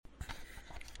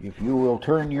If you will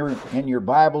turn in your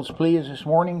Bibles, please, this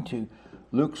morning to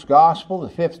Luke's Gospel, the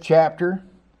 5th chapter.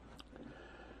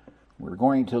 We're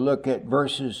going to look at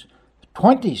verses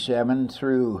 27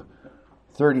 through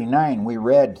 39. We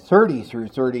read 30 through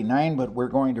 39, but we're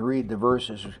going to read the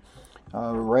verses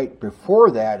right before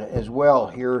that as well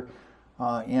here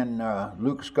in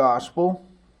Luke's Gospel.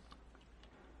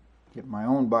 Get my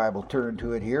own Bible turned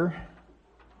to it here.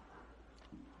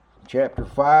 Chapter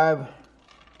 5.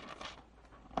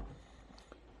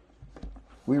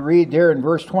 We read there in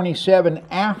verse 27,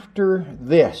 after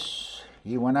this,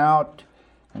 he went out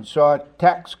and saw a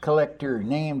tax collector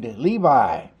named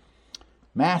Levi-Matthew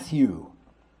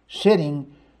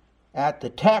sitting at the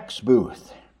tax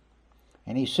booth.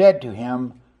 And he said to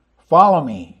him, "Follow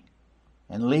me."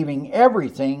 And leaving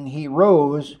everything, he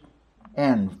rose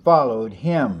and followed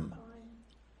him.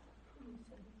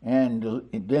 And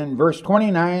then verse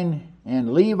 29,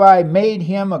 and Levi made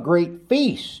him a great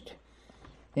feast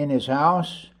in his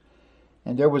house,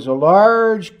 and there was a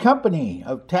large company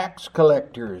of tax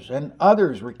collectors and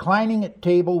others reclining at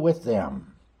table with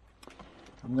them.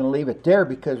 I'm going to leave it there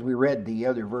because we read the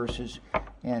other verses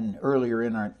and earlier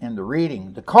in the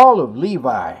reading. The call of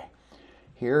Levi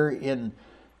here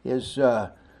is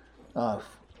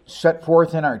set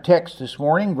forth in our text this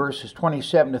morning, verses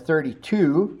 27 to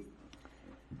 32.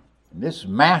 This is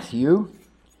Matthew.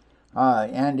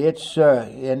 And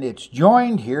it's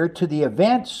joined here to the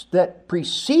events that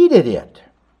preceded it,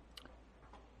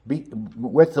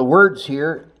 with the words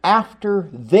here, after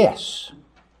this.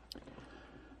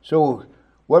 So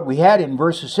what we had in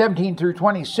verses 17 through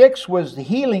 26 was the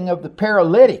healing of the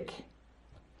paralytic.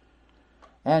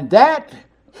 And that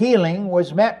healing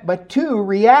was met by two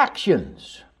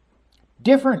reactions,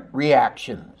 different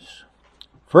reactions.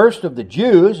 First of the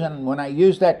Jews, and when I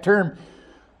use that term,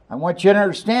 I want you to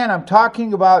understand I'm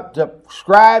talking about the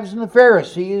scribes and the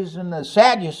Pharisees and the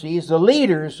Sadducees, the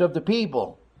leaders of the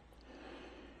people.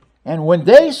 And when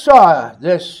they saw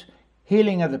this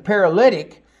healing of the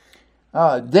paralytic,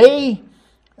 it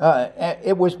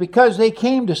was because they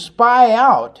came to spy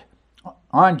out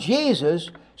on Jesus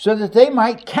so that they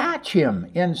might catch him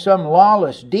in some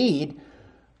lawless deed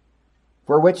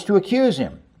for which to accuse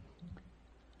him.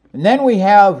 And then we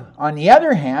have, on the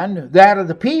other hand, that of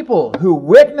the people who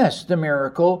witnessed the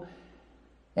miracle,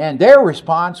 and their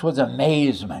response was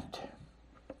amazement.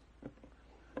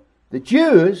 The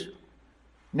Jews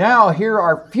now here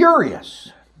are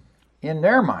furious in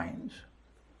their minds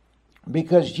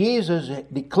because Jesus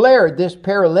declared this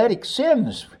paralytic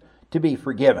sins to be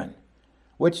forgiven,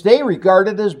 which they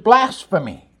regarded as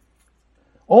blasphemy.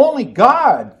 Only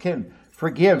God can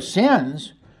forgive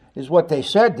sins, is what they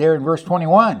said there in verse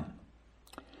 21.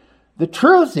 The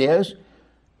truth is,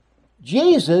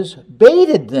 Jesus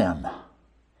baited them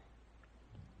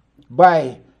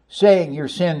by saying your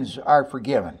sins are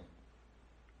forgiven.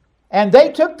 And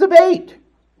they took the bait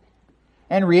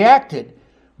and reacted,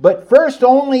 but first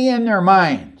only in their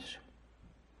minds.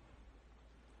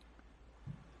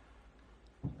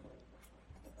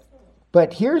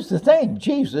 But here's the thing,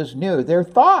 Jesus knew their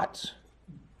thoughts.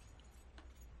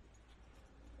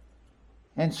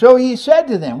 And so he said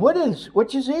to them,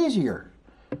 which is easier?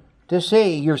 To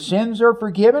say your sins are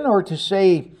forgiven, or to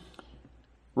say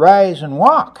rise and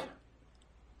walk?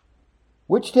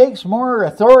 Which takes more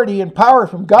authority and power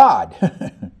from God?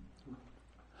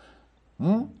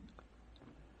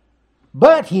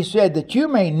 But he said that you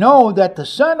may know that the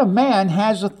Son of Man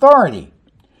has authority.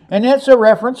 And it's a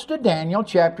reference to Daniel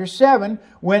chapter 7,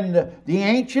 when the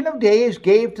Ancient of Days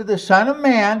gave to the Son of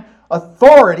Man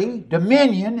authority,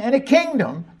 dominion, and a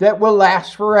kingdom that will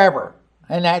last forever.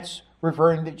 And that's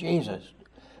referring to Jesus.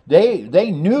 They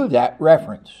knew that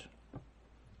reference.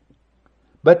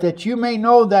 But that you may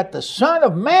know that the Son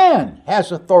of Man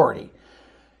has authority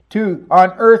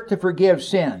on earth to forgive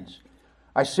sins.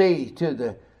 I say to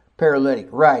the paralytic,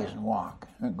 rise and walk,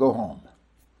 and go home.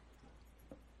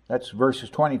 That's verses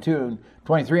 23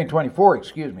 and 24,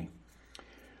 excuse me.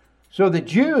 So the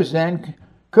Jews then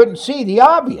couldn't see the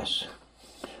obvious.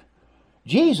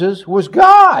 Jesus was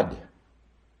God.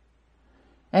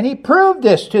 And he proved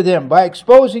this to them by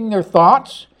exposing their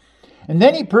thoughts. And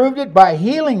then he proved it by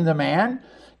healing the man,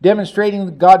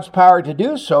 demonstrating God's power to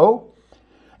do so.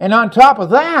 And on top of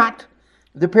that,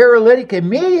 the paralytic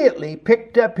immediately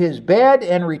picked up his bed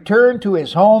and returned to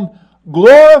his home,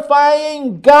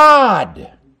 glorifying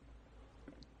God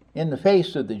in the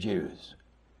face of the Jews.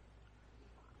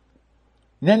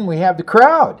 And then we have the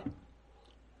crowd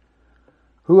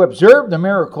who observed the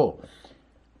miracle.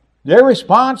 Their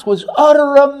response was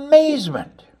utter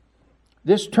amazement.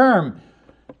 This term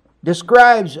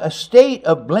describes a state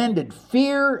of blended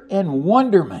fear and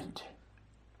wonderment.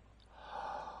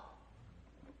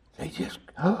 They just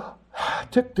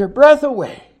took their breath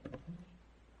away.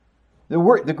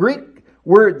 The Greek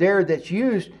word there that's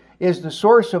used is the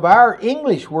source of our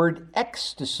English word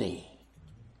ecstasy.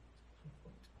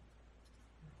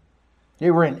 They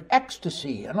were in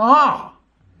ecstasy and awe.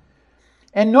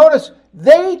 And notice,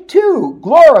 they too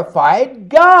glorified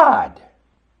God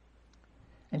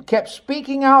and kept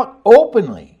speaking out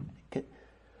openly.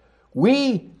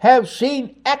 We have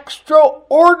seen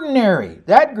extraordinary.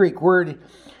 That Greek word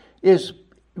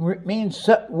means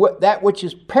that which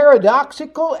is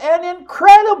paradoxical and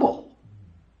incredible.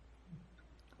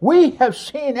 We have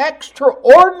seen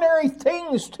extraordinary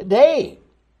things today.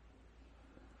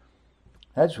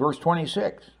 That's verse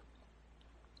 26.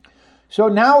 So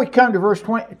now we come to verse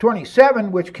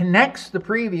 27, which connects the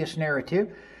previous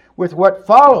narrative with what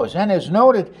follows. And as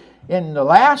noted in the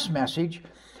last message,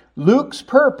 Luke's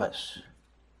purpose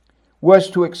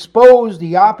was to expose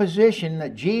the opposition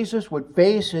that Jesus would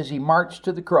face as he marched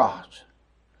to the cross.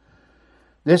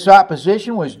 This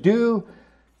opposition was due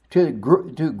to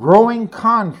growing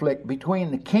conflict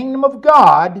between the kingdom of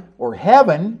God, or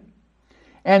heaven,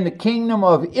 and the kingdom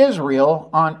of Israel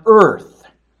on earth,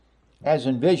 as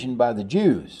envisioned by the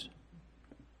Jews.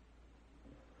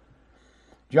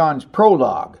 John's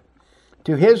prologue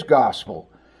to his gospel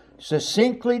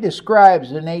succinctly describes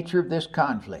the nature of this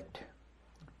conflict.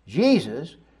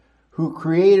 Jesus, who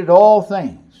created all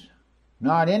things,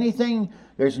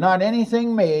 there's not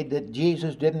anything made that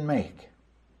Jesus didn't make.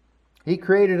 He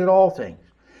created all things.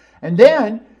 And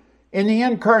then, in the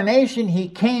incarnation, he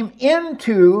came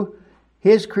into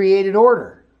his created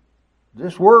order,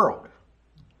 this world.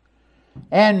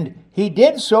 And he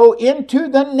did so into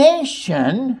the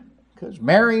nation, because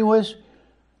Mary was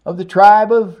of the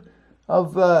tribe of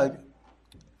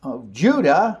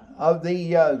Judah, of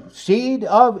the seed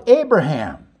of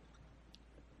Abraham.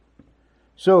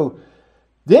 So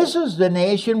this is the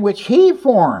nation which he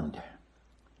formed,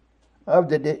 of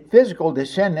the physical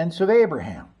descendants of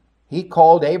Abraham. He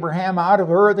called Abraham out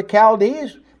of Ur of the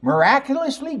Chaldees,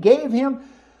 miraculously gave him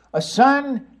a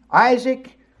son,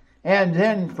 Isaac, and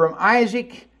then from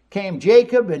Isaac came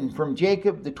Jacob, and from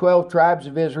Jacob the 12 tribes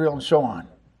of Israel, and so on.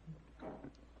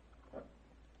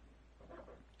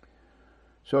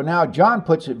 So now John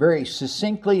puts it very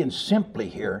succinctly and simply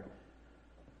here.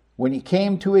 When he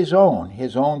came to his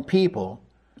own people,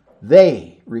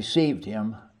 they received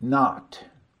him not.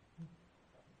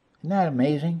 Isn't that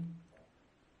amazing?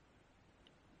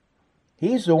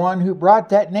 He's the one who brought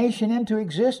that nation into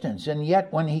existence, and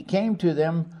yet when he came to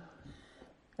them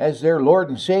as their Lord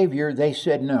and Savior, they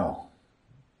said no.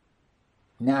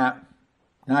 Nah,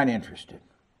 not interested.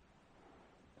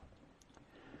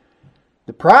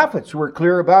 The prophets were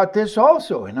clear about this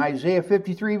also in Isaiah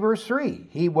 53 verse 3.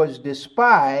 He was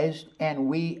despised and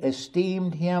we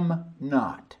esteemed him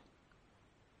not.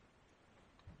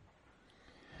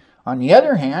 On the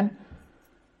other hand,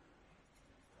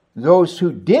 those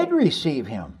who did receive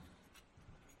him,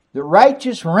 the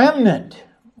righteous remnant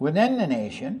within the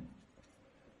nation,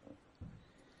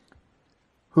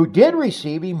 who did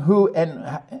receive him,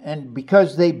 and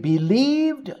because they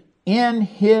believed in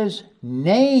his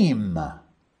name.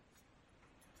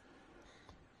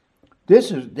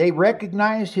 They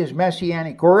recognized his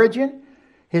messianic origin,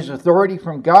 his authority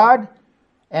from God,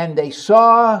 and they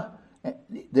saw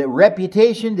the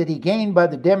reputation that he gained by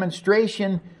the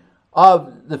demonstration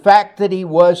of the fact that he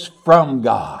was from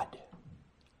God.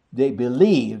 They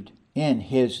believed in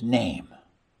his name.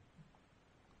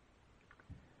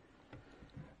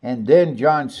 And then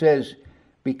John says,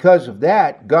 because of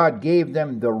that, God gave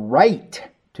them the right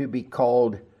to be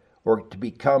called or to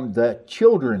become the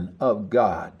children of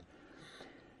God.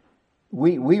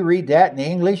 We read that in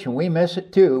English and we miss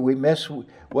it too. We miss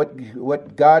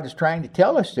what God is trying to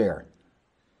tell us there.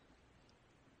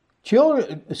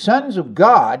 Children, sons of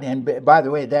God, and by the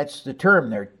way, that's the term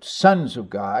there, sons of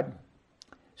God.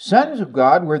 Sons of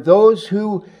God were those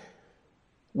who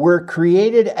were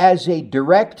created as a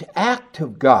direct act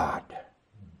of God,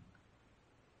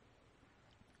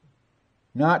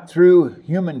 not through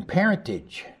human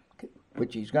parentage,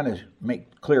 which he's going to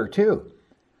make clear too.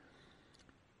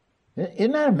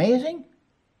 Isn't that amazing?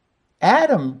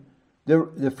 Adam,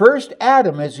 the first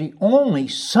Adam, is the only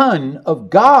son of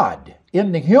God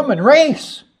in the human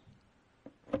race.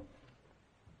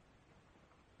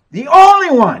 The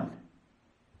only one.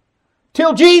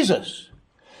 Till Jesus.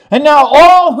 And now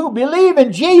all who believe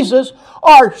in Jesus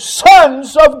are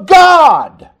sons of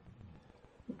God.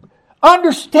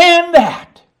 Understand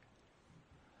that.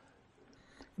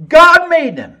 God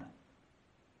made them.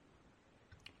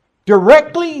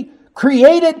 directly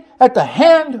created at the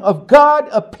hand of God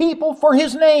a people for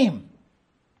His name.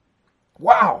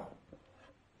 Wow.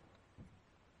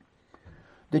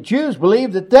 The Jews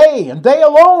believed that they, and they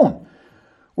alone,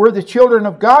 were the children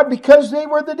of God because they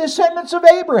were the descendants of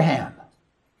Abraham.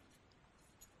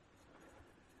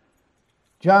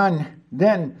 John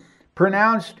then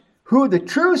pronounced who the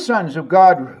true sons of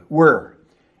God were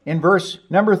in verse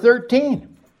number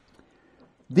 13.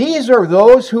 These are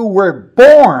those who were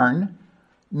born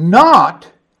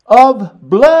not of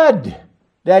blood,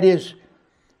 that is,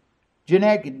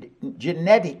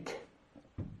 genetic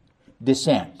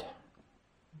descent,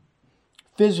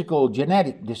 physical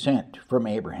genetic descent from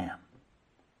Abraham,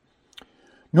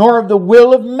 nor of the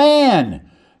will of man,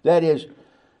 that is,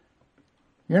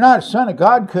 you're not a son of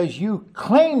God because you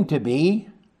claim to be.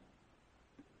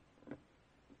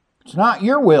 It's not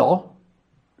your will.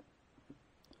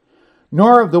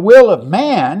 Nor of the will of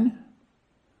man.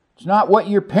 It's not what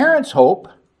your parents hope,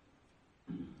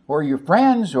 or your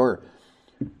friends, or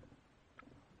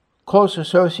close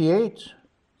associates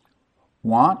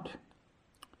want,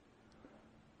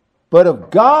 but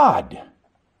of God.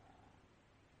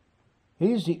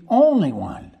 He's the only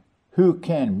one who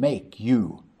can make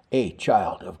you a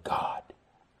child of God.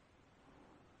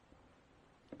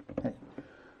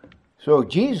 So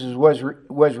Jesus was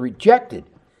rejected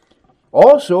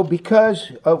also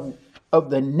because of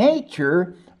the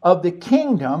nature of the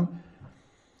kingdom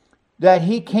that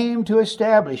He came to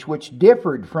establish, which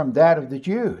differed from that of the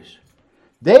Jews.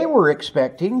 They were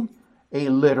expecting a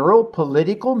literal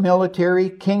political military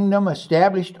kingdom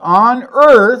established on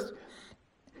earth,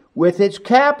 with its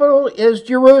capital is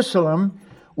Jerusalem,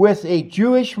 with a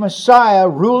Jewish Messiah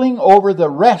ruling over the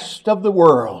rest of the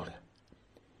world.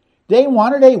 They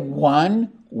wanted a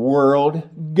one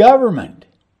world government,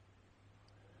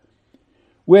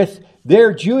 with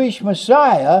their Jewish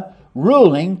Messiah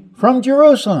ruling from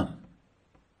Jerusalem.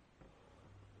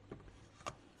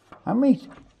 Let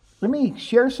me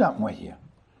share something with you.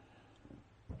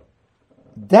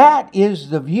 That is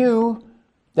the view,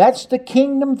 that's the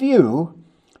kingdom view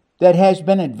that has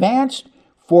been advanced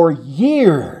for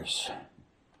years,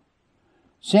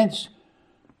 since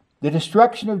the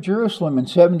destruction of Jerusalem in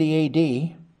 70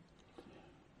 A.D.,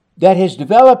 that has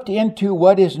developed into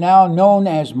what is now known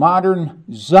as modern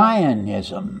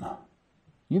Zionism.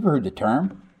 You've heard the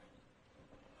term.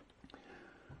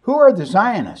 Who are the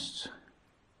Zionists?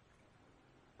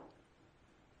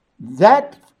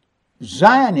 That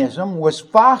Zionism was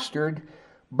fostered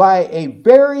by a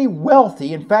very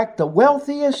wealthy, in fact, the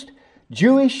wealthiest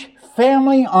Jewish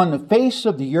family on the face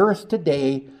of the earth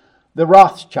today, the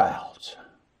Rothschilds.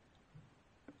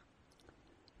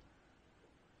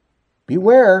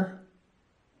 Beware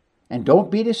and don't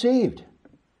be deceived.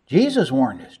 Jesus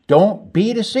warned us, don't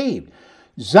be deceived.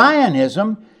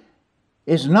 Zionism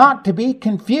is not to be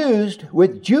confused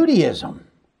with Judaism,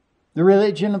 the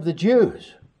religion of the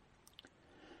Jews.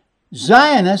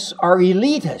 Zionists are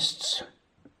elitists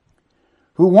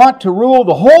who want to rule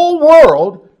the whole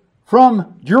world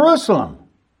from Jerusalem,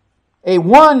 a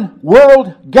one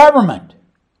world government.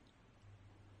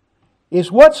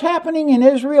 Is what's happening in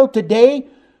Israel today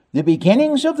the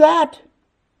beginnings of that?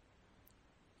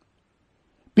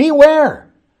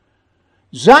 Beware.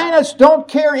 Zionists don't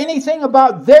care anything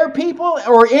about their people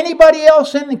or anybody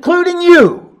else, including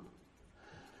you.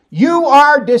 You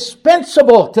are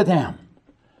dispensable to them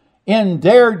in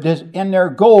their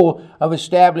goal of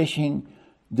establishing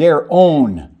their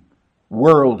own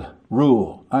world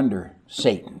rule under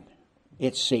Satan.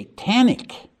 It's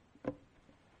satanic,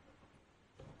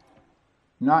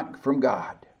 not from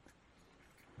God.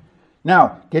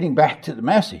 Now, getting back to the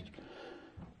message,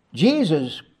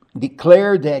 Jesus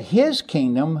declared that His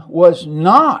kingdom was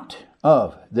not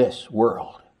of this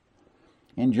world.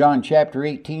 In John chapter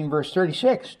 18, verse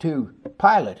 36, to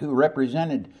Pilate, who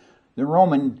represented the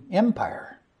Roman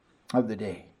Empire of the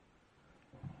day.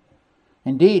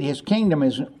 Indeed, His kingdom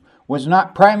was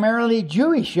not primarily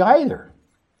Jewish either,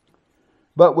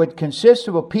 but would consist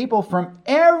of a people from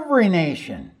every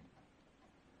nation.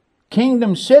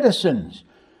 Kingdom citizens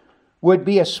would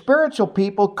be a spiritual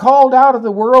people called out of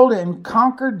the world and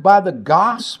conquered by the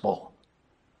gospel,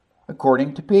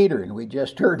 according to Peter. And we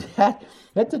just heard that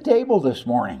at the table this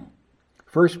morning.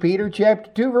 1 Peter chapter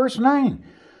 2, verse 9.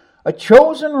 A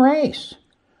chosen race,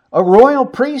 a royal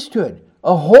priesthood,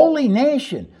 a holy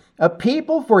nation, a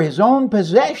people for His own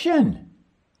possession.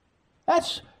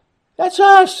 That's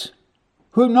us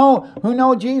who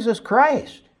know Jesus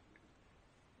Christ.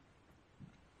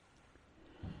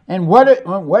 And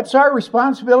what's our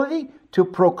responsibility? To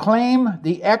proclaim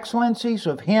the excellencies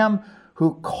of Him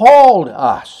who called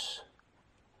us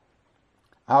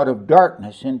out of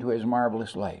darkness into his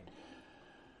marvelous light.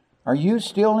 Are you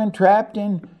still entrapped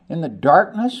in the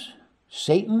darkness,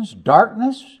 Satan's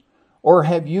darkness? Or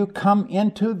have you come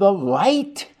into the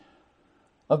light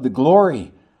of the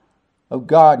glory of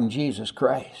God and Jesus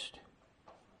Christ?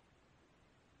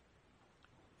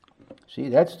 See,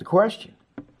 that's the question.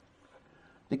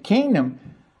 The kingdom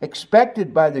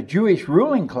expected by the Jewish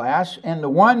ruling class and the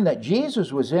one that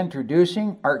Jesus was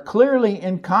introducing are clearly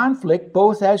in conflict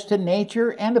both as to nature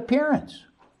and appearance.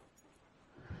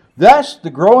 Thus,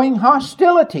 the growing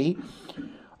hostility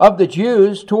of the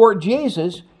Jews toward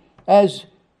Jesus as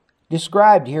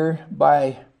described here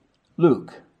by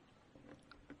Luke.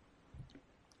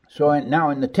 So now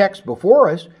in the text before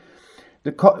us,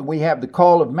 we have the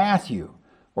call of Matthew,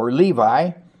 or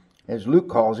Levi, as Luke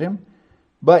calls him.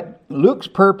 But Luke's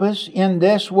purpose in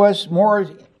this was more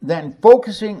than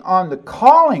focusing on the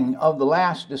calling of the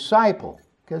last disciple,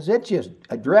 because it's just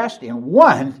addressed in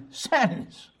one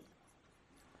sentence.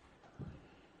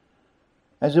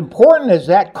 As important as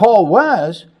that call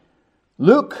was,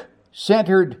 Luke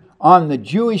centered on the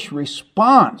Jewish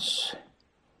response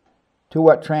to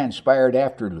what transpired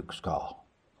after Luke's call.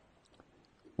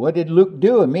 What did Luke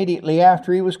do immediately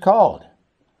after he was called?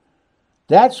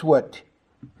 That's what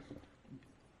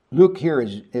Luke here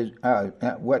is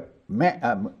what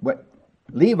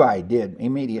Levi did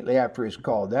immediately after his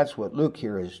call. That's what Luke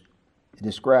here is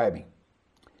describing.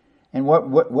 And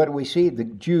what do we see? The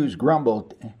Jews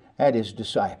grumbled at his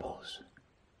disciples.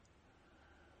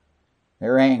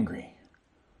 They're angry.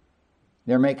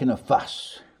 They're making a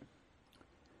fuss.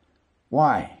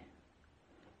 Why?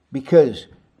 Because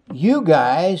you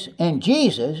guys and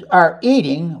Jesus are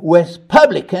eating with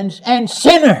publicans and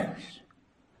sinners.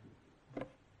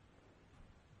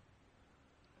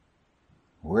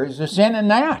 Where's the sin in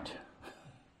that?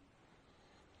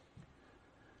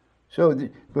 So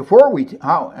before we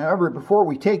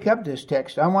take up this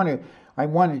text, I want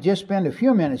to just spend a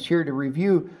few minutes here to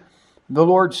review the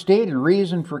Lord's stated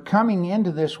reason for coming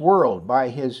into this world by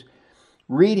his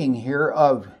reading here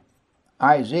of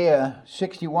Isaiah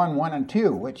 61, 1 and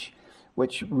 2, which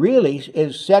really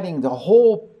is setting the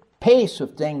whole pace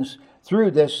of things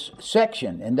through this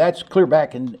section. And that's clear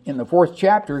back in the 4th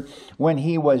chapter when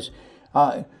he was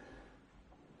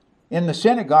in the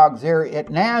synagogue there at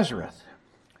Nazareth.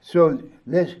 So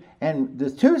this, and the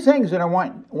two things that I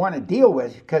want to deal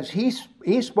with, because he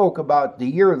spoke about the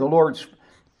year of the Lord's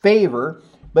favor,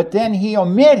 but then he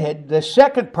omitted the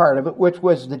second part of it, which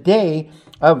was the day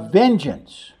of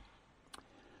vengeance.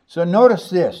 So notice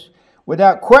this.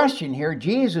 Without question here,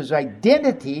 Jesus'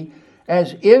 identity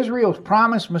as Israel's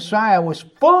promised Messiah was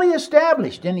fully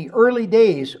established in the early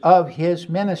days of his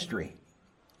ministry.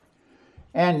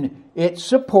 And it's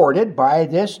supported by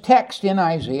this text in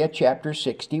Isaiah chapter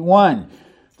 61.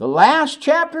 The last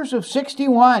chapters of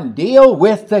 61 deal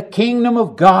with the kingdom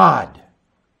of God.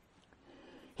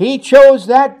 He chose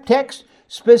that text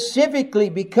specifically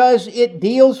because it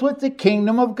deals with the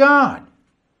kingdom of God.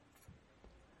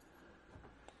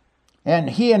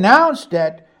 And he announced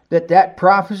that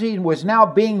prophecy was now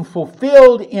being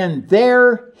fulfilled in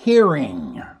their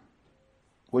hearing.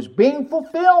 Was being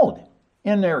fulfilled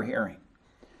in their hearing.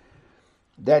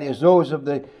 That is those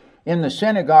in the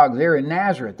synagogue there in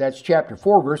Nazareth. That's chapter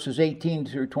 4, verses 18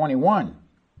 through 21.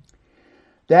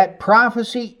 That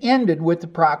prophecy ended with the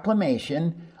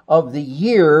proclamation of the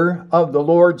year of the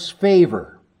Lord's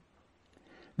favor.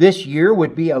 This year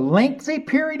would be a lengthy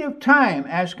period of time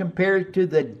as compared to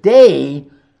the day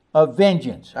of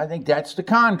vengeance. I think that's the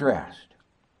contrast.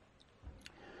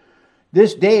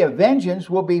 This day of vengeance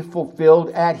will be fulfilled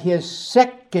at his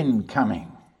second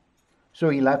coming. So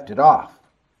he left it off.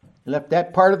 He left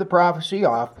that part of the prophecy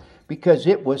off because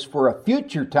it was for a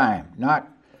future time, not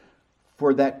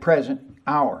for that present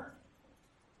hour.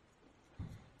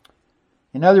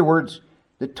 In other words,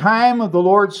 the time of the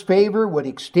Lord's favor would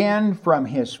extend from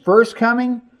his first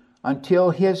coming until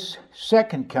his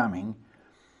second coming,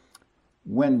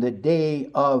 when the day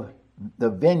of the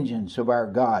vengeance of our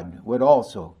God would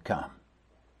also come.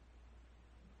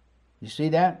 You see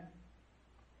that?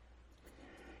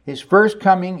 His first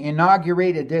coming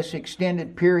inaugurated this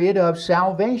extended period of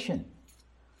salvation.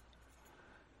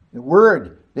 The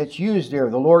word that's used there,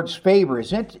 the Lord's favor,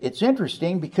 it's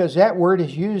interesting because that word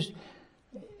is used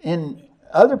in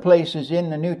other places in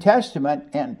the New Testament,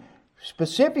 and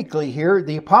specifically here,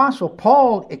 the Apostle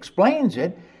Paul explains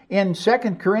it in 2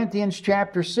 Corinthians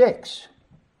chapter 6.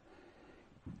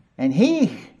 And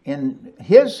he, in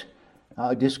his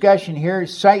discussion here,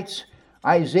 cites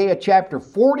Isaiah chapter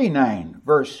 49,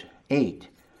 verse 8.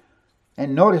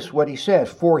 And notice what he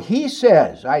says. For he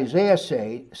says, Isaiah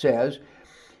says,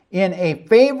 in a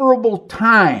favorable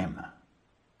time,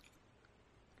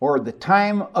 or the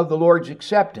time of the Lord's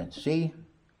acceptance. See?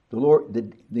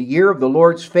 The year of the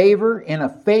Lord's favor in a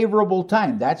favorable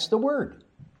time. That's the word.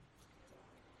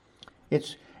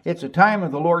 It's a time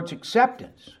of the Lord's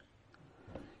acceptance.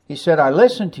 He said, I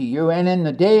listened to you, and in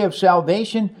the day of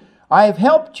salvation I have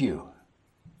helped you.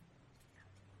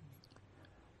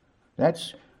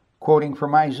 That's quoting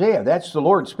from Isaiah. That's the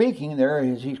Lord speaking there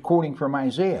as he's quoting from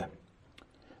Isaiah.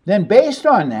 Then based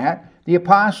on that, the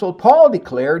Apostle Paul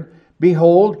declared,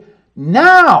 behold,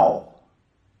 now,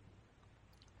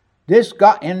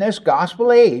 in this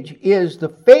gospel age is the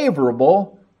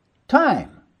favorable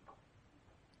time.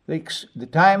 The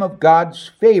time of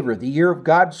God's favor, the year of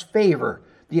God's favor,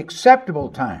 the acceptable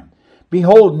time.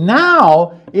 Behold,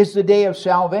 now is the day of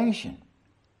salvation.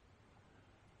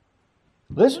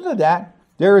 Listen to that.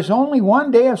 There is only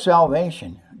one day of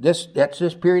salvation. That's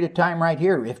this period of time right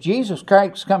here. If Jesus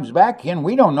Christ comes back again,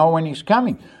 we don't know when he's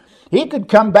coming. He could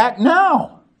come back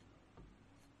now.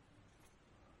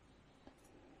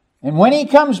 And when he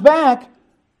comes back,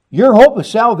 your hope of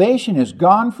salvation is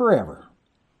gone forever.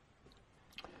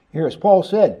 Here, as Paul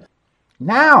said,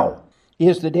 now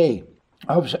is the day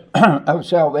of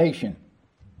salvation.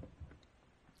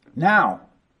 Now.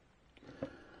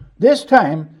 This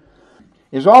time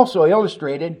is also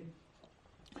illustrated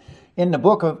in the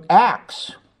book of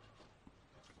Acts.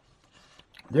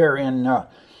 There in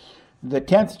the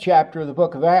 10th chapter of the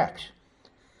book of Acts.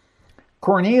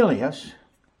 Cornelius,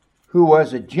 who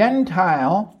was a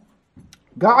Gentile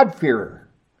God-fearer,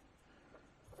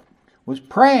 was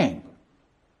praying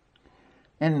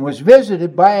and was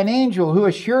visited by an angel who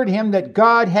assured him that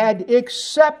God had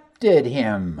accepted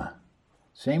him.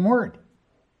 Same word.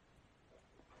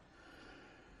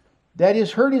 That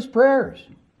is, heard his prayers.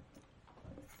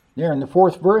 There in the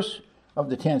 4th verse of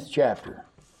the 10th chapter.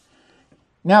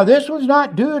 Now this was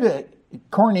not due to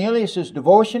Cornelius'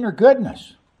 devotion or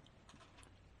goodness.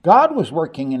 God was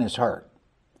working in his heart.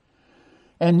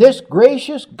 And this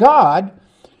gracious God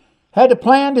had a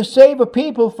plan to save a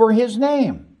people for his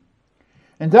name.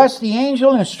 And thus the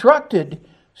angel instructed.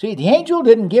 See, the angel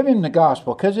didn't give him the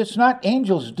gospel because it's not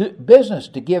angel's business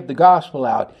to give the gospel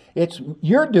out. It's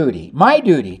your duty, my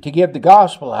duty, to give the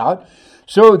gospel out.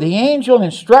 So the angel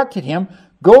instructed him,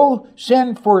 go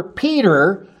send for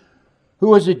Peter, who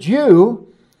was a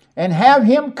Jew, and have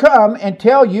him come and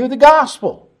tell you the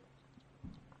gospel.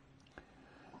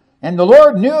 And the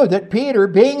Lord knew that Peter,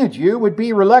 being a Jew, would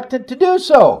be reluctant to do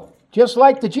so, just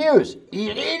like the Jews.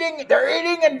 They're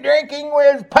eating and drinking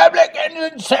with publicans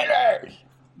and sinners.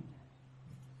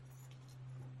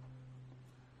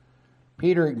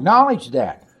 Peter acknowledged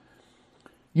that.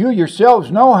 You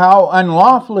yourselves know how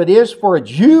unlawful it is for a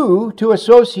Jew to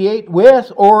associate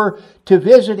with or to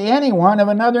visit anyone of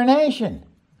another nation.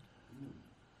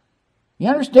 You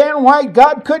understand why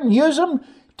God couldn't use them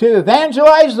to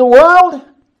evangelize the world?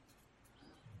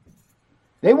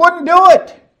 They wouldn't do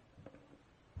it.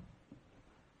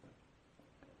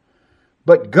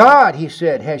 But God, he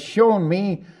said, has shown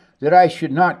me that I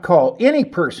should not call any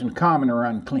person common or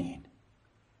unclean.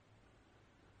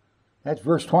 That's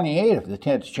verse 28 of the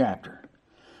 10th chapter.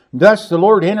 Thus the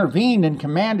Lord intervened and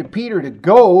commanded Peter to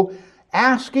go,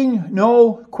 asking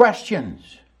no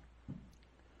questions.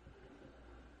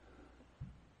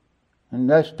 And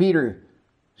thus Peter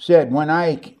said, when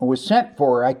I was sent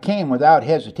for, I came without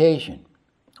hesitation.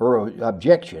 Or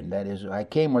objection, that is, I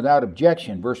came without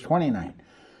objection. Verse 29.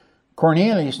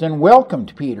 Cornelius then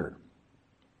welcomed Peter.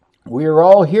 We are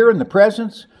all here in the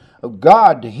presence of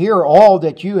God to hear all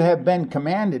that you have been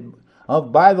commanded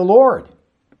of by the Lord.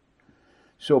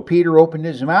 So Peter opened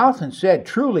his mouth and said,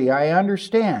 truly I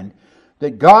understand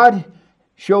that God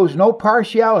shows no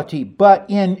partiality, but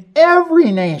in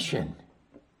every nation,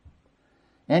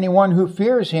 anyone who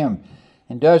fears him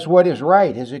and does what is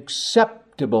right is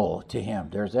acceptable to him.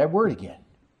 There's that word again.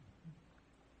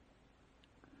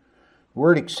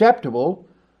 Word acceptable,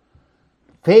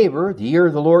 favor, the year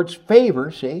of the Lord's favor,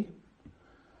 see?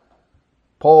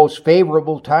 Paul's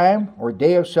favorable time or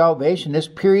day of salvation, this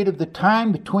period of the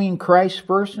time between Christ's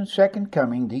first and second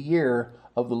coming, the year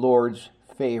of the Lord's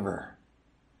favor.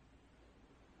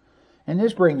 And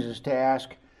this brings us to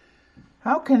ask,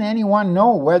 how can anyone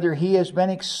know whether he has been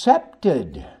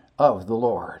accepted of the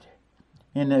Lord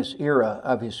in this era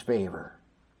of his favor?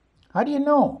 How do you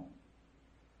know?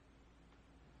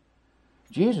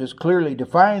 Jesus clearly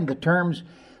defined the terms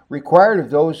required of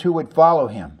those who would follow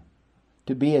him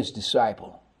to be his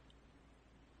disciple.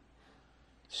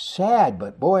 Sad,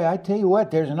 but boy, I tell you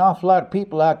what, there's an awful lot of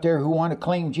people out there who want to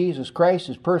claim Jesus Christ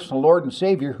as personal Lord and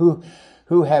Savior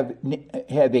who have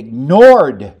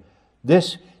ignored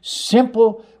this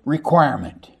simple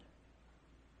requirement.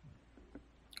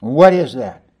 What is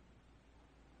that?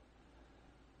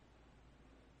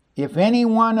 If any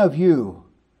one of you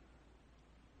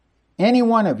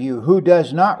who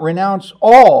does not renounce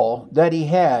all that he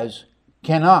has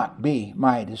cannot be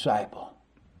my disciple.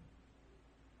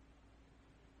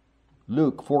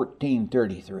 Luke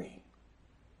 14:33.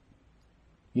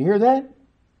 You hear that?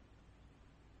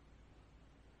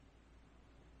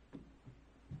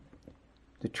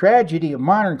 The tragedy of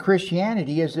modern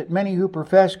Christianity is that many who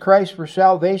profess Christ for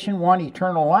salvation want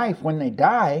eternal life when they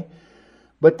die,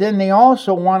 but then they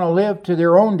also want to live to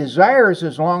their own desires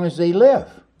as long as they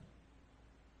live.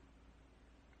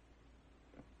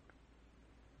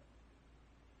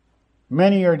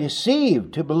 Many are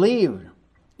deceived to believe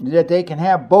that they can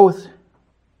have both.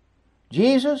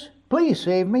 Jesus, please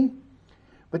save me,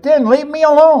 but then leave me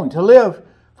alone to live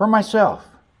for myself,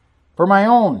 for my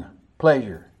own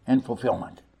pleasure and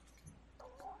fulfillment.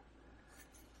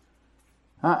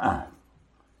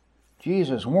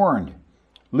 Jesus warned,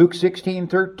 Luke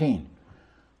 16:13,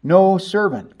 no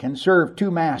servant can serve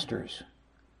two masters,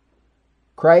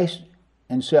 Christ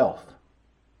and self.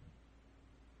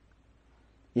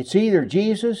 It's either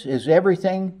Jesus is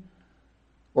everything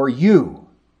or you.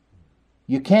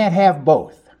 You can't have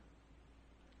both.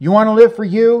 You want to live for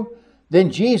you?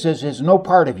 Then Jesus is no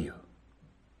part of you.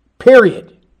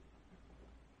 Period.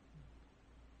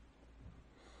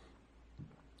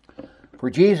 For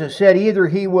Jesus said either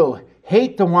he will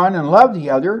hate the one and love the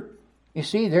other. You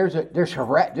see, there's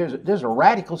a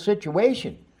radical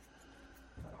situation.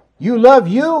 You love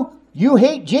you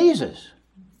hate Jesus.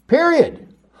 Period.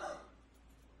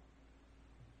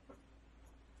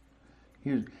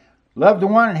 You love the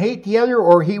one and hate the other,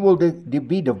 or he will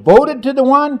be devoted to the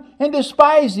one and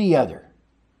despise the other.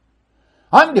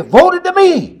 I'm devoted to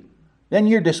me. Then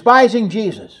you're despising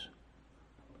Jesus.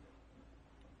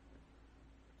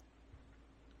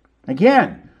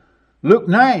 Again, Luke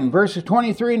 9, verses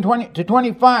 23 and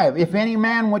 25. If any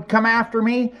man would come after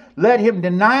me, let him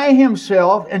deny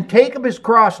himself and take up his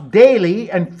cross daily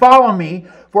and follow me.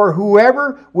 For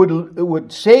whoever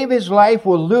would save his life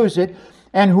will lose it,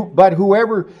 but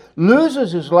whoever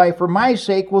loses his life for my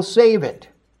sake will save it.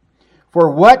 For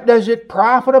what does it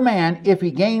profit a man if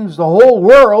he gains the whole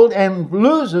world and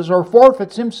loses or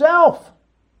forfeits himself?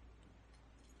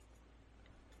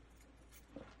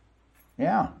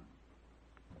 Yeah.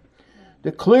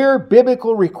 The clear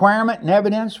biblical requirement and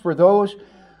evidence for those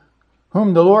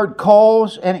whom the Lord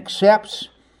calls and accepts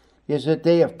is that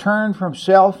they have turned from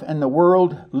self and the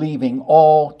world, leaving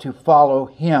all to follow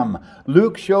him.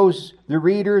 Luke shows the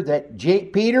reader that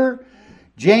Peter,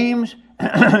 James,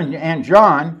 and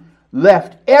John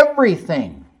left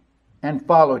everything and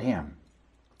followed him.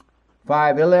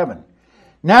 5:11.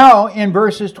 Now, in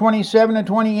verses 27 and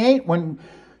 28, when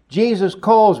Jesus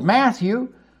calls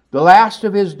Matthew, the last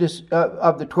of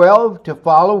the 12, to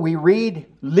follow, we read,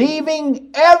 leaving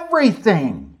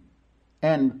everything,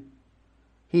 and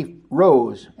he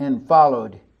rose and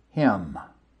followed him.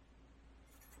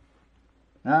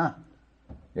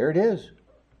 There it is.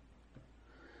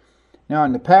 Now,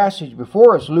 in the passage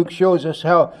before us, Luke shows us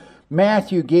how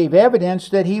Matthew gave evidence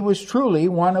that he was truly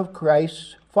one of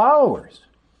Christ's followers.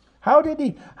 How did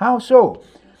he? How so?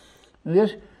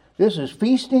 This is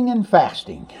feasting and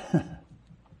fasting.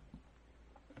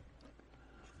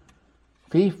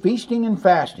 Feasting and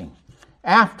fasting.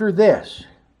 After this,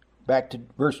 back to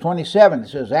verse 27, it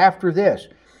says, after this,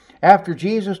 after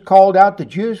Jesus called out the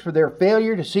Jews for their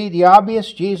failure to see the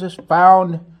obvious, Jesus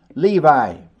found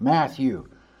Levi-Matthew.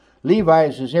 Levi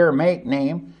is his Aramaic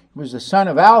name. He was the son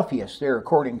of Alphaeus there,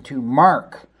 according to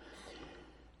Mark.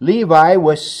 Levi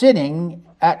was sitting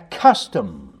at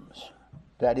customs.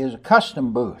 That is a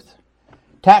custom booth.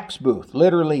 Tax booth.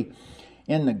 Literally,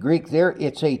 in the Greek there,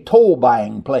 it's a toll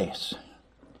buying place.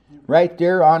 Right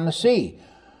there on the sea.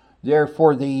 There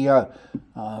for the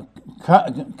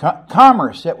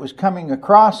commerce that was coming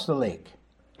across the lake.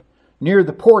 Near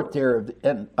the port there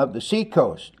of the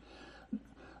seacoast.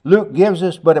 Luke gives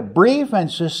us but a brief and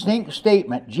succinct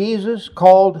statement. Jesus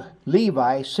called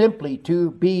Levi simply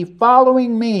to be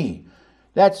following me.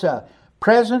 That's a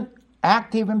present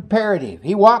active imperative.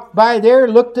 He walked by there,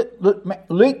 looked at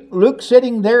Luke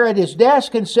sitting there at his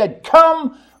desk and said,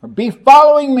 come or be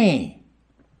following me.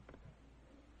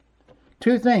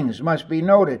 Two things must be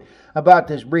noted about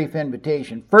this brief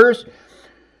invitation. First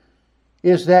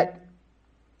is that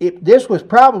this was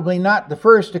probably not the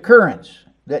first occurrence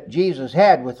that Jesus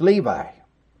had with Levi.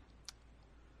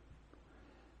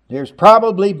 There's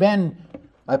probably been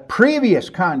a previous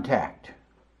contact.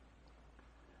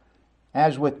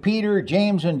 As with Peter,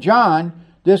 James, and John,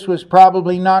 this was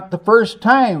probably not the first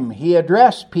time he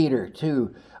addressed Peter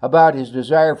about his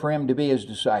desire for him to be his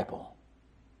disciple.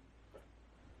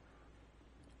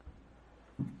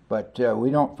 But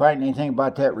we don't find anything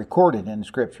about that recorded in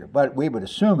Scripture. But we would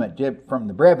assume it did from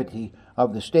the brevity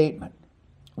of the statement,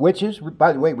 which is,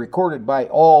 by the way, recorded by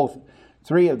all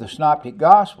three of the Synoptic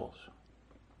Gospels.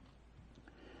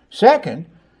 Second,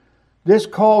 this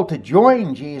call to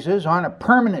join Jesus on a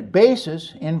permanent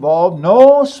basis involved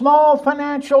no small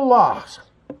financial loss.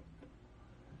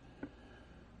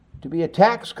 To be a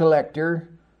tax collector,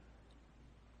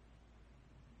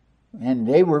 and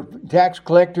tax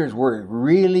collectors were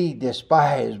really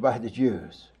despised by the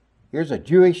Jews. Here's a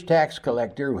Jewish tax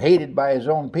collector hated by his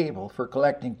own people for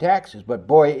collecting taxes, but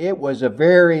boy, it was a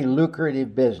very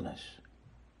lucrative business.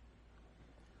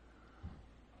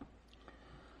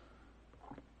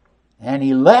 And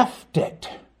he left it.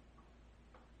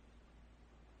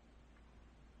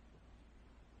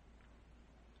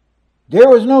 There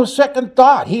was no second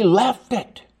thought. He left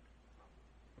it.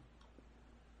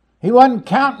 He wasn't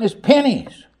counting his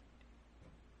pennies.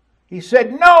 He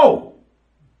said no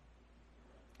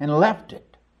and left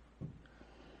it.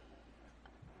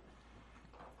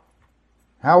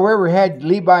 However, had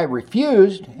Levi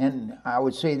refused, and I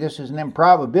would say this is an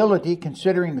improbability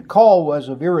considering the call was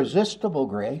of irresistible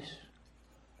grace.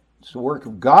 It's the work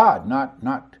of God,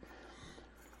 not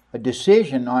a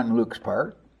decision on Levi's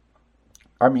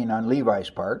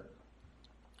part.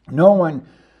 No one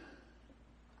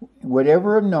would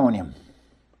ever have known him.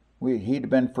 He'd have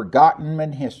been forgotten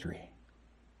in history.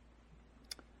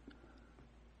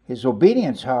 His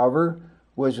obedience, however,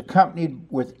 was accompanied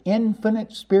with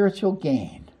infinite spiritual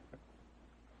gain.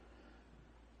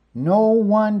 No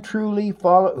one truly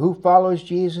who follows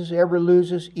Jesus ever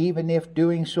loses, even if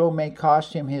doing so may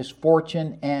cost him his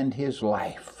fortune and his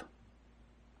life.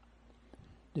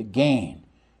 The gain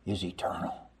is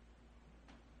eternal.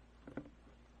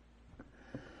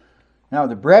 Now,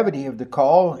 the brevity of the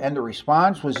call and the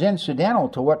response was incidental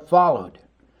to what followed,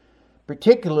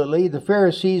 particularly the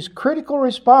Pharisees' critical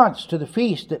response to the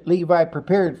feast that Levi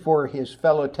prepared for his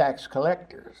fellow tax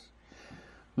collectors.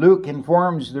 Luke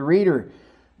informs the reader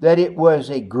that it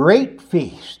was a great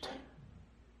feast,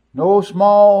 no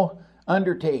small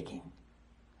undertaking,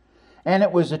 and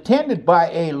it was attended by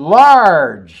a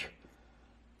large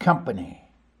company.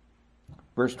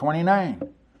 Verse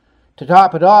 29. To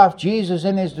top it off, Jesus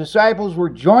and his disciples were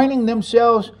joining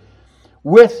themselves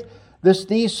with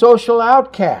these social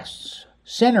outcasts,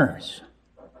 sinners.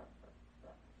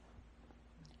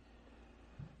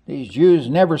 These Jews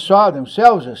never saw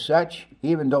themselves as such,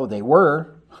 even though they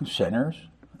were sinners.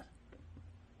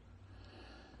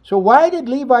 So why did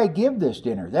Levi give this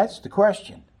dinner? That's the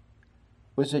question.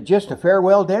 Was it just a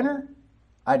farewell dinner?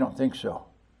 I don't think so.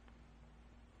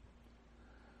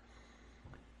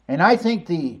 And I think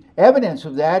the evidence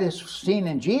of that is seen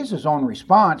in Jesus' own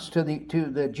response to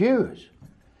the Jews.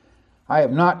 I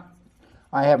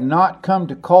have not come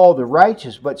to call the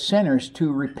righteous, but sinners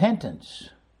to repentance.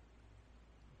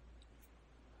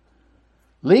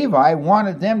 Levi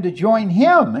wanted them to join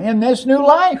him in this new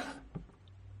life.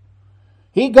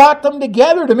 He got them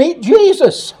together to meet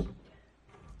Jesus.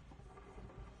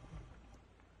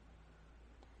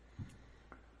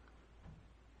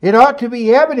 It ought to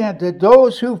be evident that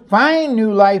those who find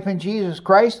new life in Jesus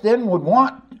Christ then would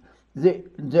want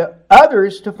the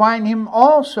others to find him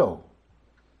also.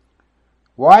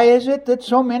 Why is it that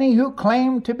so many who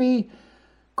claim to be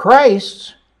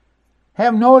Christ's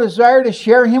have no desire to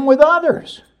share him with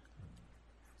others?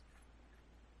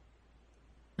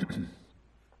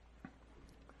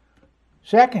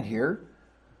 Second here,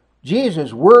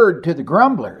 Jesus' word to the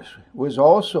grumblers was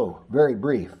also very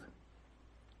brief.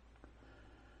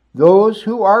 Those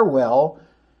who are well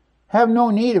have no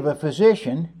need of a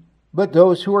physician, but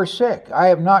those who are sick. I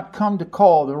have not come to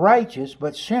call the righteous,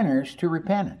 but sinners to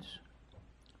repentance.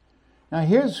 Now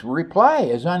his reply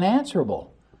is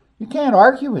unanswerable. You can't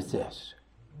argue with this,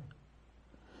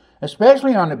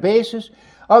 especially on the basis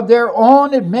of their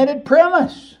own admitted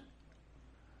premise.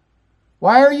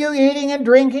 Why are you eating and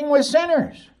drinking with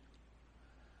sinners?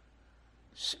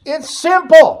 It's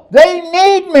simple. They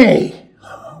need me.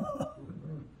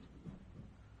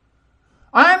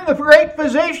 I'm the great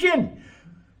physician.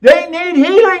 They need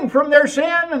healing from their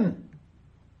sin.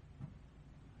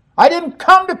 I didn't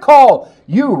come to call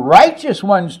you righteous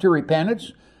ones to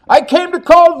repentance. I came to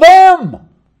call them.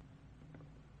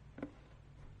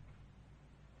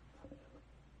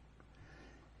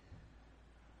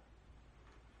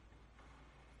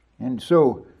 And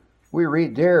so we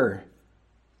read there,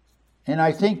 and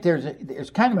I think there's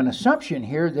kind of an assumption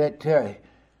here that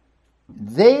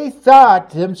they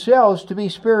thought themselves to be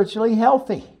spiritually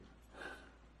healthy.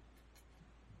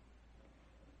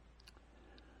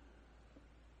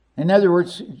 In other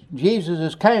words, Jesus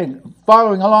is kind of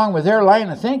following along with their line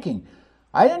of thinking.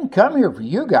 I didn't come here for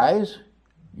you guys.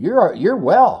 You're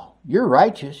well. You're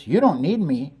righteous. You don't need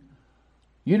me.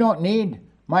 You don't need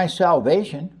my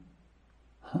salvation.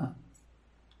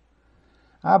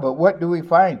 But what do we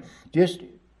find? Just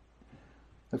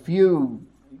a few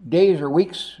days or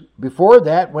weeks before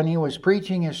that, when he was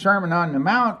preaching his Sermon on the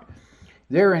Mount,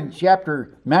 there in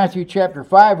Matthew chapter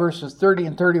 5, verses 30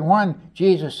 and 31,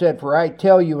 Jesus said, "For I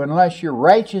tell you, unless your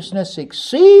righteousness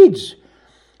exceeds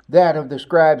that of the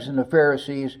scribes and the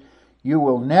Pharisees, you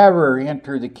will never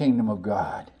enter the kingdom of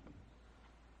God."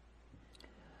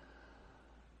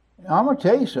 Now, I'm going to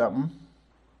tell you something.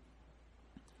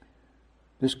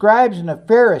 The scribes and the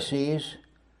Pharisees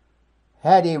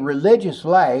had a religious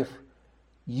life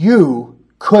you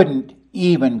couldn't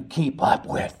even keep up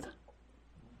with.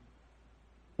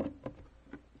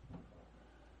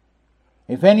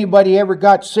 If anybody ever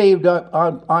got saved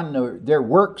on their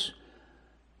works,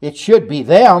 it should be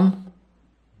them.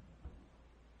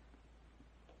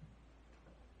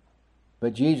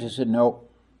 But Jesus said, no.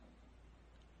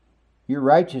 Your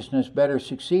righteousness better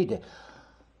succeed.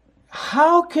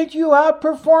 How could you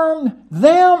outperform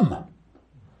them?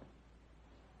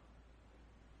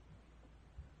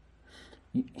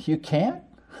 You can't.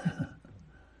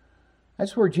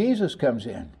 That's where Jesus comes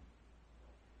in.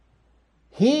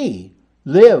 He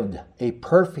lived a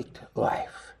perfect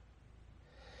life.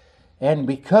 And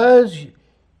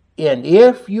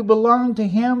if you belong to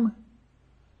him,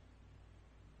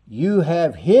 you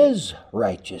have his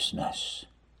righteousness,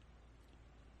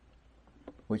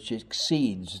 which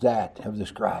exceeds that of the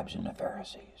scribes and the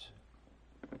Pharisees.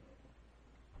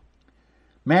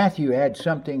 Matthew had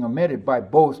something omitted by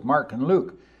both Mark and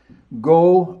Luke.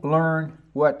 Go learn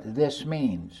what this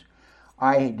means.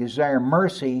 I desire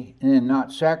mercy and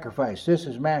not sacrifice. This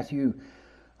is Matthew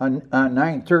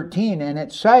 9:13, and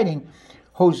it's citing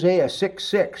Hosea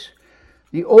 6:6.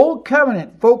 The Old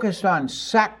Covenant focused on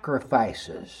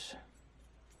sacrifices.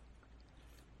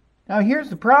 Now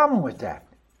here's the problem with that.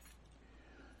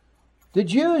 The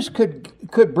Jews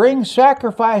could bring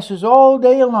sacrifices all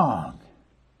day long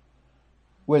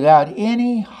without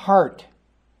any heart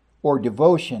or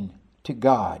devotion to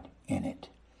God in it.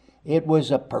 It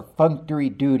was a perfunctory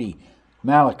duty.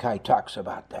 Malachi talks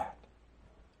about that.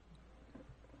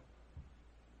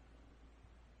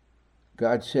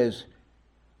 God says,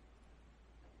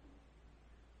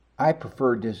 I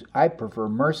prefer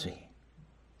mercy.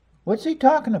 What's he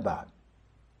talking about?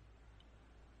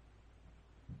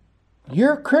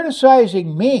 You're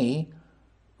criticizing me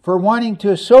for wanting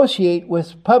to associate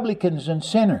with publicans and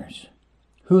sinners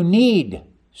who need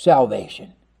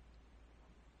salvation.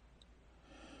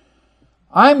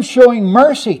 I'm showing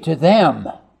mercy to them.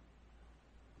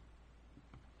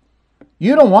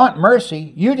 You don't want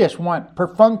mercy, you just want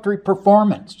perfunctory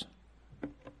performance.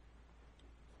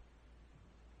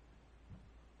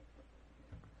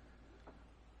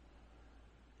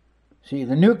 See,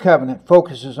 the new covenant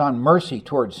focuses on mercy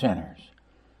toward sinners,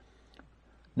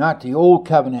 not the old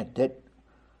covenant that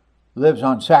lives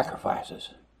on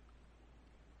sacrifices.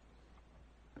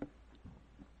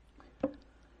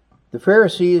 The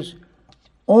Pharisees'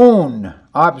 own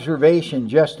observation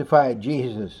justified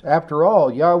Jesus. After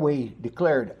all, Yahweh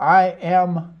declared, I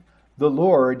am the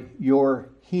Lord your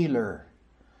healer.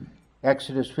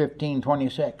 Exodus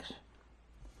 15:26.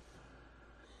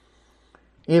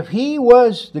 If he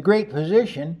was the great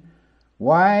physician,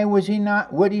 why would he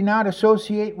not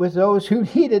associate with those who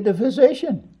needed a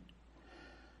physician,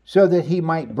 so that he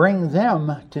might bring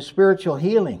them to spiritual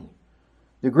healing?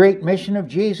 The great mission of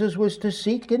Jesus was to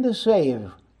seek and to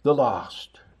save the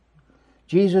lost.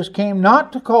 Jesus came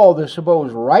not to call the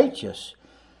supposed righteous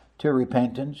to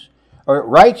repentance, or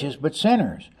righteous but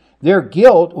sinners. Their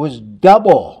guilt was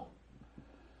double.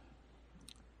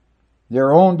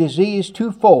 Their own disease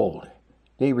twofold.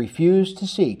 They refused to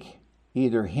seek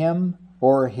either him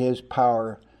or his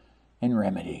power and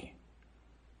remedy.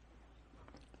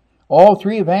 All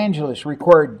three evangelists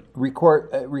record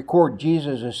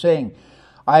Jesus as saying,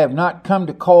 I have not come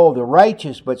to call the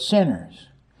righteous but sinners.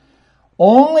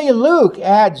 Only Luke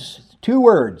adds two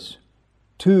words,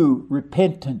 to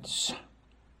repentance,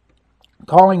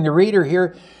 calling the reader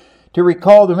here to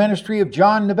recall the ministry of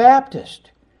John the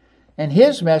Baptist and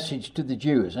his message to the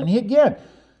Jews. And again,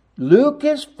 Luke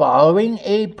is following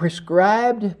a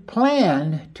prescribed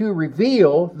plan to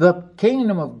reveal the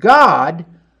kingdom of God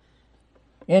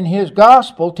in his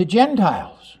gospel to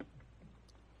Gentiles.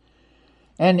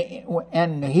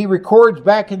 And he records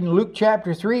back in Luke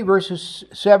chapter 3, verses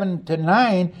 7 to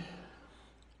 9,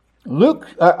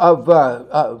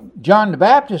 of John the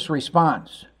Baptist's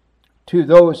response to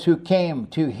those who came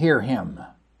to hear him.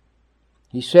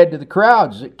 He said to the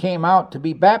crowds that came out to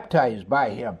be baptized by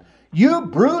him, "You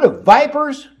brood of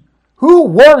vipers, who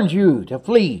warned you to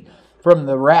flee from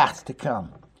the wrath to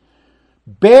come?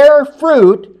 Bear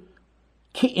fruit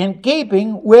in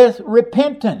keeping with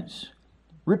repentance."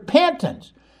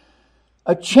 Repentance.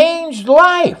 A changed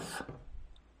life.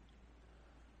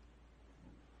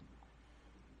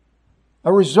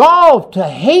 A resolve to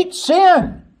hate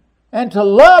sin and to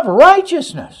love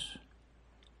righteousness.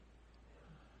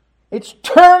 It's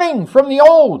turning from the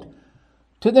old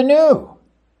to the new.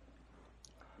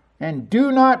 And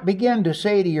do not begin to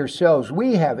say to yourselves,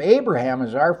 "We have Abraham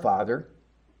as our father.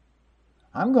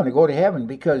 I'm going to go to heaven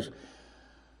because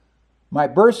my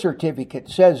birth certificate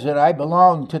says that I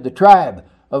belong to the tribe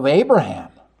of Abraham."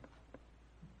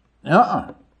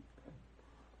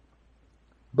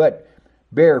 But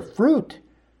bear fruit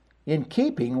in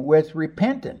keeping with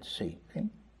repentance. See?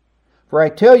 For I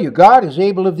tell you, God is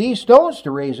able of these stones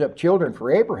to raise up children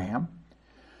for Abraham.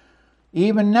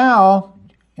 Even now,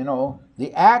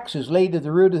 the axe is laid to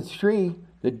the root of the tree.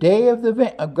 The day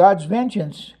of God's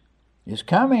vengeance is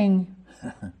coming.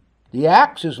 The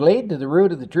axe is laid to the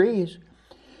root of the trees.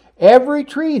 Every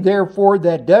tree, therefore,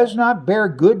 that does not bear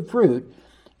good fruit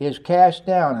is cast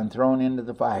down and thrown into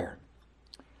the fire.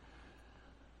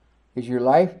 Is your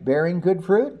life bearing good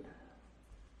fruit?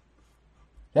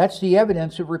 That's the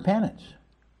evidence of repentance.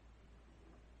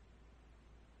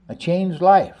 A changed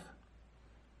life.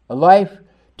 A life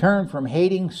turned from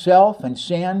hating self and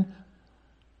sin,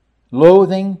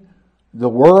 loathing the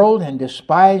world and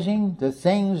despising the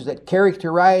things that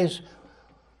characterize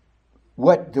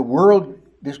what the world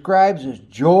describes as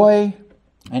joy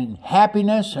and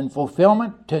happiness and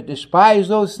fulfillment, to despise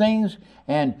those things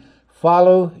and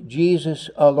follow Jesus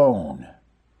alone.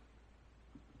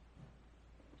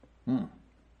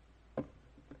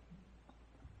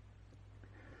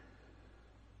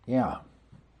 Yeah.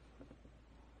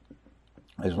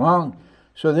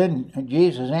 So then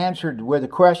Jesus answered with a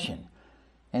question.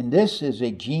 And this is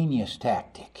a genius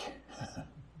tactic.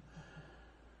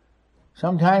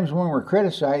 Sometimes when we're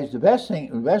criticized, the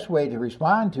best way to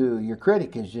respond to your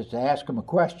critic is just to ask them a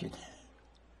question.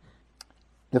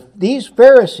 These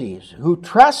Pharisees, who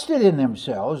trusted in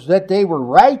themselves that they were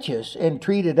righteous and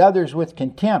treated others with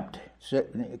contempt,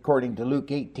 according to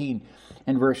Luke 18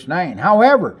 and verse 9.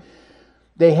 However,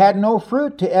 they had no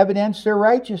fruit to evidence their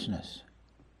righteousness.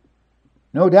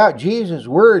 No doubt Jesus'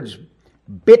 words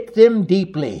bit them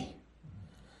deeply.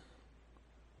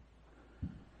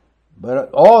 But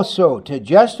also to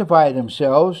justify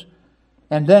themselves,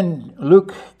 and then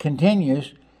Luke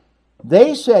continues,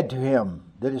 they said to him,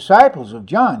 the disciples of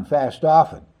John fast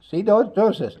often. See,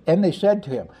 those and they said to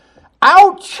him,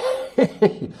 ouch!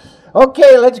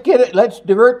 Okay, let's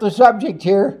divert the subject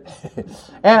here.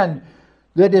 And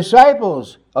the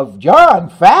disciples of John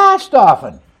fast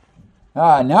often.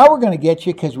 Now we're going to get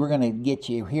you because we're going to get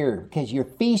you here because you're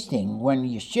feasting when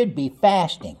you should be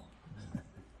fasting.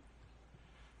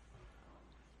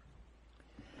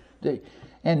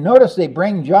 And notice they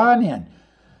bring John in.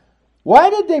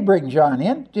 Why did they bring John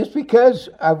in? Just because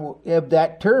of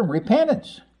that term,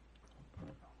 repentance.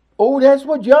 Oh, that's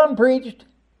what John preached.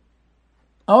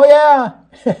 Oh, yeah.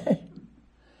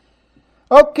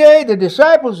 Okay, the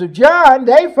disciples of John,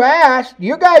 they fast.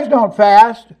 You guys don't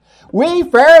fast. We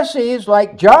Pharisees,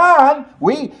 like John,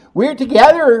 we're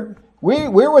together.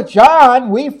 We're with John.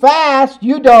 We fast.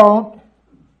 You don't.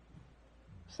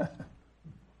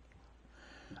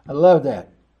 I love that.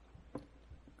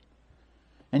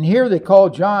 And here they call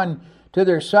John to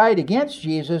their side against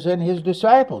Jesus and his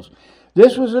disciples.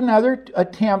 This was another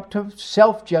attempt of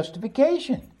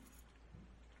self-justification.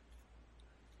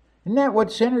 Isn't that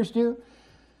what sinners do?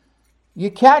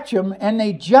 You catch them and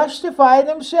they justify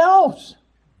themselves.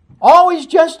 Always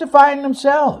justifying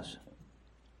themselves.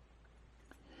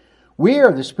 We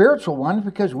are the spiritual ones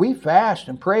because we fast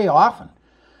and pray often.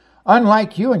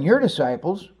 Unlike you and your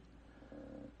disciples.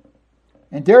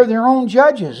 And they're their own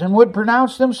judges and would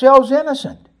pronounce themselves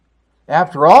innocent.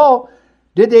 After all,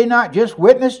 did they not just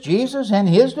witness Jesus and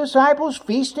his disciples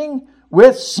feasting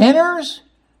with sinners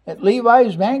at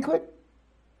Levi's banquet?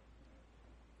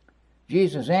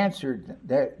 Jesus answered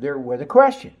there with a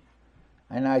question.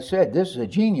 And I said, this is a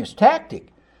genius tactic.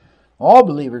 All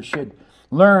believers should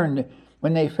learn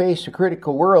when they face a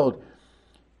critical world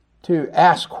to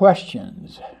ask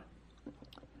questions.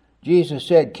 Jesus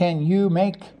said, can you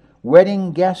make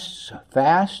wedding guests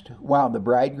fast while the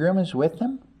bridegroom is with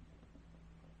them?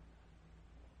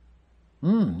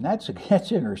 That's an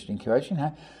interesting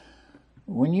question.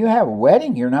 When you have a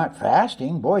wedding, you're not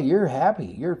fasting. Boy, you're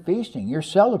happy. You're feasting. You're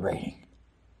celebrating.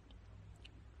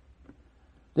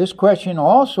 This question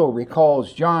also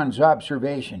recalls John's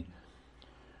observation.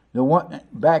 The one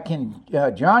back in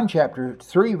John chapter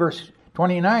 3, verse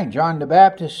 29, John the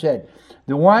Baptist said,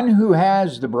 "The one who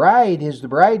has the bride is the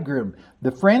bridegroom.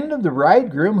 The friend of the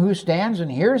bridegroom who stands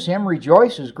and hears him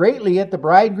rejoices greatly at the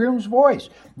bridegroom's voice.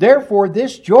 Therefore,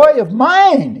 this joy of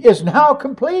mine is now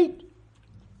complete."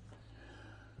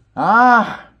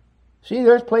 See,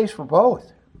 there's place for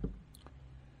both.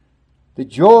 The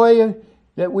joy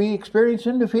that we experience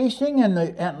in the feasting and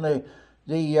the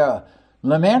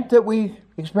lament that we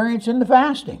experience in the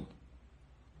fasting.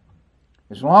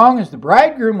 As long as the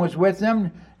bridegroom was with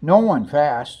them, no one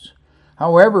fasts.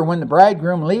 However, when the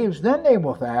bridegroom leaves, then they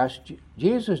will fast.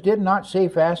 Jesus did not say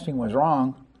fasting was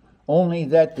wrong, only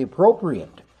that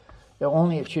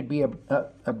it should be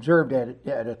observed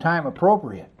at a time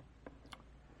appropriate.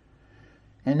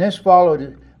 And this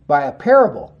followed by a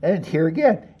parable. And here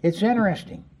again, it's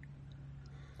interesting.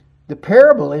 The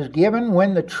parable is given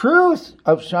when the truth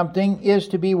of something is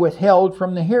to be withheld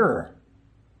from the hearer.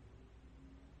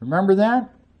 Remember that?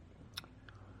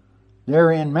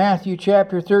 There in Matthew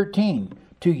chapter 13.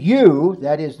 To you,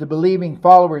 that is the believing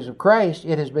followers of Christ,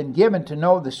 it has been given to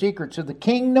know the secrets of the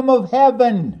kingdom of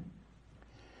heaven.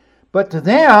 But to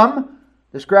them,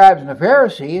 the scribes and the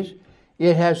Pharisees,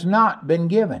 it has not been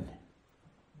given.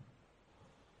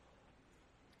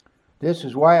 This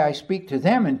is why I speak to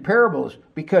them in parables,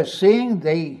 because seeing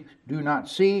they do not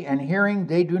see, and hearing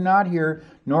they do not hear,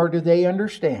 nor do they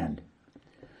understand.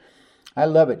 I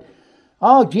love it.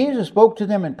 Jesus spoke to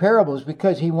them in parables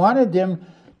because he wanted them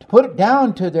to put it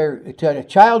down to their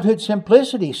childhood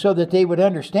simplicity so that they would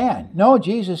understand. No,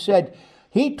 Jesus said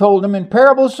he told them in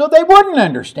parables so they wouldn't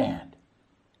understand.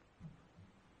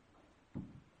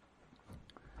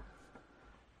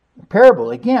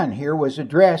 Parable again here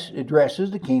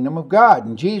addresses the kingdom of God,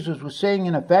 and Jesus was saying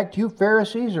in effect, you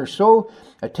Pharisees are so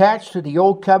attached to the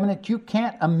old covenant you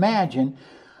can't imagine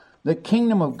the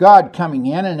kingdom of God coming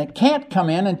in, and it can't come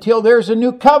in until there's a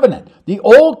new covenant. The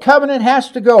old covenant has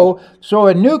to go so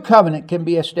a new covenant can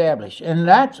be established,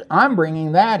 and I'm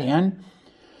bringing that in,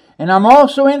 and I'm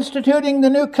also instituting the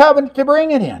new covenant to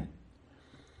bring it in,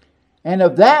 and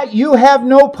of that you have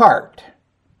no part.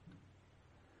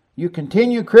 You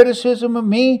continue criticism of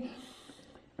me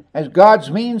as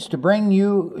God's means to bring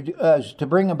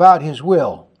about his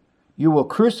will. You will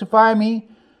crucify me,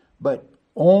 that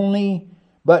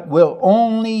will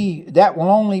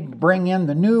only bring in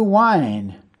the new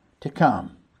wine to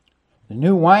come. The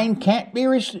new wine can't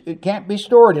be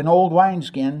stored in old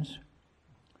wineskins.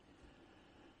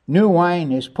 New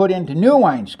wine is put into new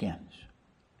wineskins.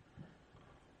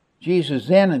 Jesus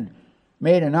then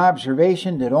made an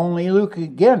observation that only Luke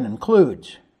again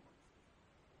includes.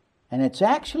 And it's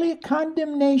actually a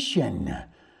condemnation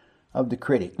of the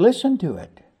critic. Listen to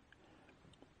it.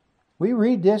 We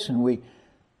read this and we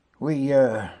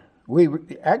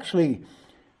actually,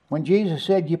 when Jesus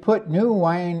said you put new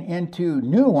wine into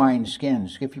new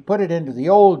wineskins, if you put it into the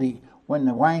old, when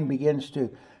the wine begins to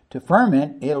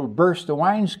ferment, it'll burst the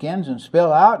wineskins and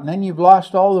spill out, and then you've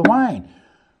lost all the wine.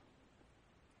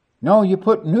 No, you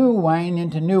put new wine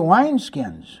into new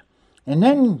wineskins. And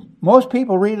then most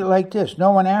people read it like this.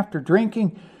 No one after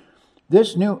drinking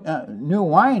this new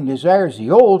wine desires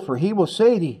the old, for he will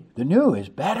say the new is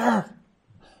better.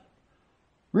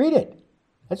 Read it.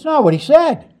 That's not what he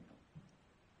said.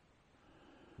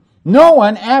 No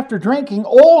one after drinking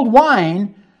old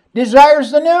wine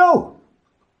desires the new,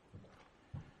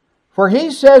 for he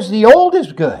says the old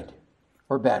is good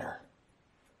or better.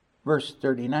 Verse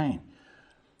 39.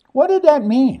 What did that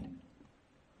mean?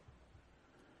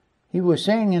 He was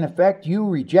saying, in effect, you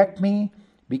reject me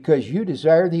because you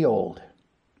desire the old.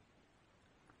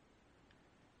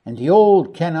 And the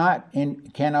old cannot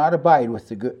abide with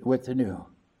the new.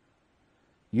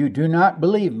 You do not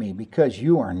believe me because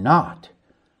you are not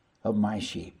of my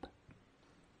sheep.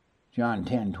 John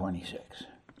 10:26.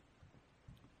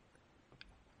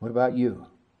 What about you?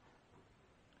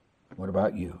 What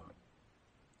about you?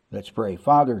 Let's pray.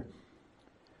 Father,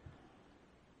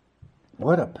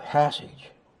 what a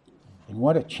passage and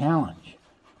what a challenge,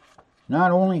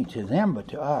 not only to them but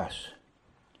to us,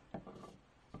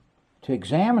 to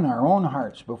examine our own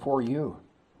hearts before you.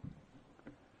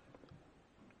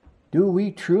 Do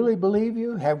we truly believe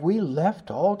you? Have we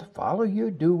left all to follow you?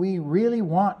 Do we really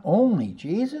want only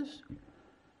Jesus?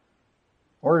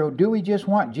 Or do we just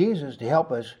want Jesus to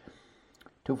help us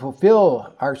to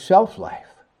fulfill our self-life,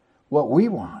 what we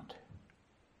want,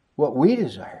 what we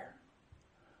desire?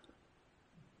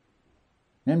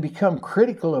 then become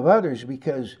critical of others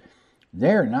because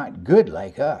they're not good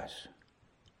like us.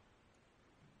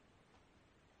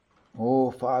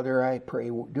 Oh, Father, I pray,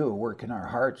 do a work in our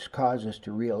hearts, cause us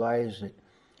to realize that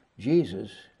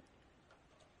Jesus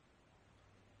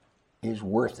is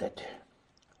worth it.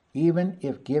 Even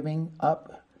if giving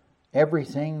up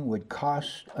everything would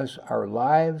cost us our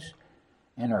lives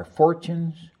and our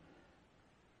fortunes,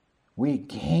 we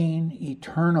gain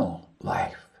eternal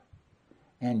life.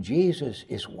 And Jesus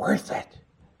is worth it.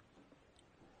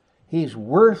 He's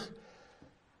worth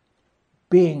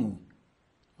being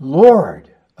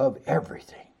Lord of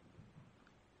everything.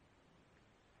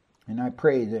 And I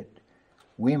pray that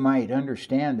we might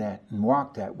understand that and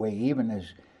walk that way, even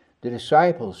as the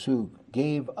disciples who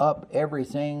gave up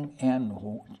everything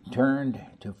and turned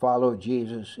to follow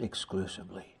Jesus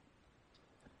exclusively.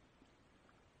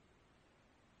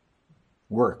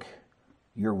 Work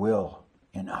your will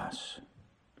in us.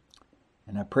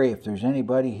 And I pray if there's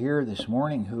anybody here this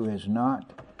morning who is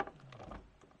not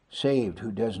saved,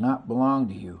 who does not belong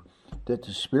to you, that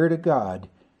the Spirit of God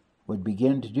would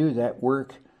begin to do that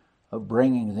work of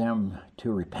bringing them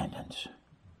to repentance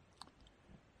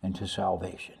and to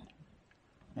salvation.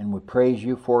 And we praise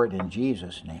you for it in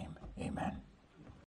Jesus' name. Amen.